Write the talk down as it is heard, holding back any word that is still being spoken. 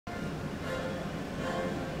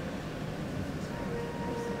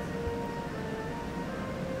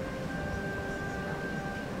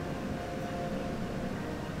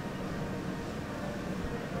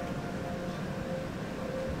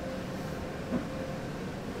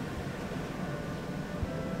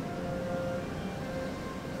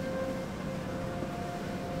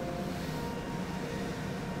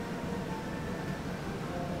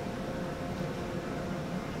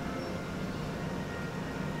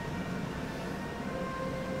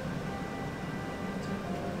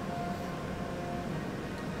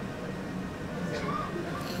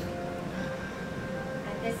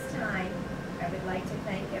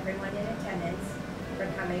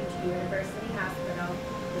Hospital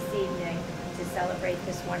this evening to celebrate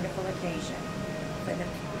this wonderful occasion. For the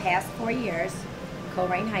past 4 years,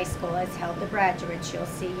 Coleraine High School has held the graduates you'll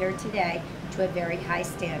see here today to a very high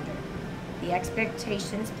standard. The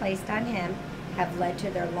expectations placed on him have led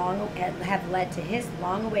to his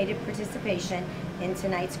long-awaited participation in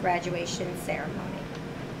tonight's graduation ceremony.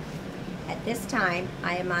 At this time,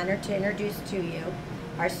 I am honored to introduce to you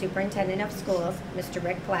our Superintendent of Schools, Mr.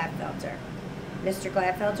 Rick Gladfelder. Mr.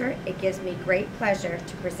 Gladfelder, it gives me great pleasure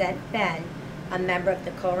to present Ben, a member of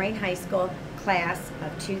the Coleraine High School class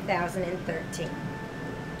of 2013.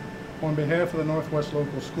 On behalf of the Northwest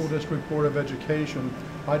Local School District Board of Education,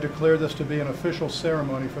 I declare this to be an official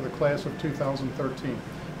ceremony for the class of 2013.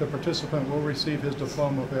 The participant will receive his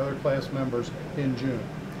diploma with the other class members in June.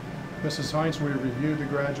 Mrs. Hines will review the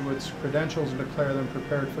graduates' credentials and declare them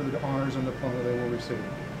prepared for the honors and diploma they will receive.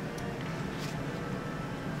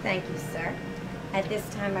 Thank you, sir. At this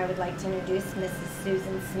time, I would like to introduce Mrs.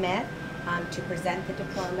 Susan Smith to present the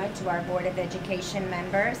diploma to our Board of Education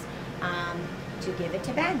members to give it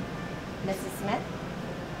to Ben. Mrs. Smith.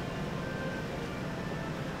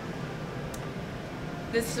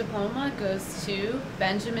 This diploma goes to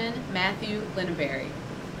Benjamin Matthew Linnabary.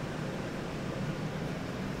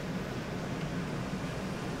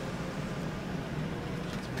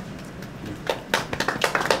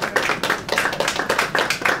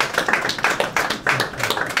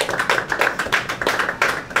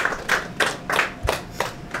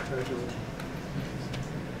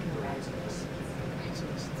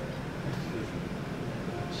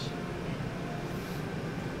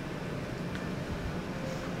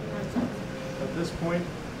 At this point,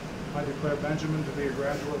 I declare Benjamin to be a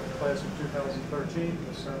graduate of the class of 2013.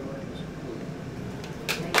 The ceremony is concluded.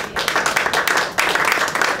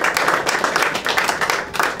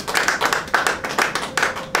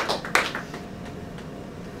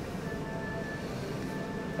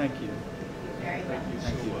 Thank Thank you. you. Very much.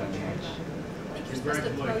 Thank you very much. I think you're supposed to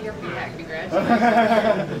throw your back.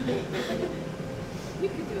 Congratulations. You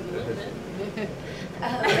could do it a little bit.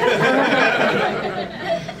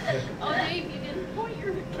 Oh, Dave, you didn't point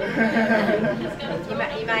your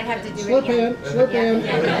You might have to do Slip it again. slip in.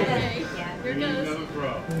 Okay. Yeah. Here goes. Another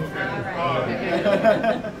throw. Okay. All right.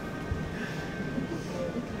 Okay.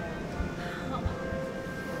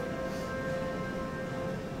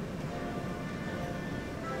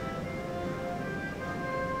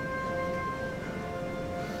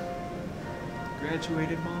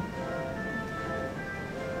 Graduated, Mom?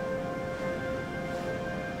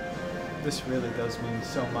 This really does mean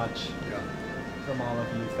so much from all of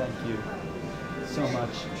you. Thank you so much. My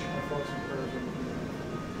thoughts and prayers are with you.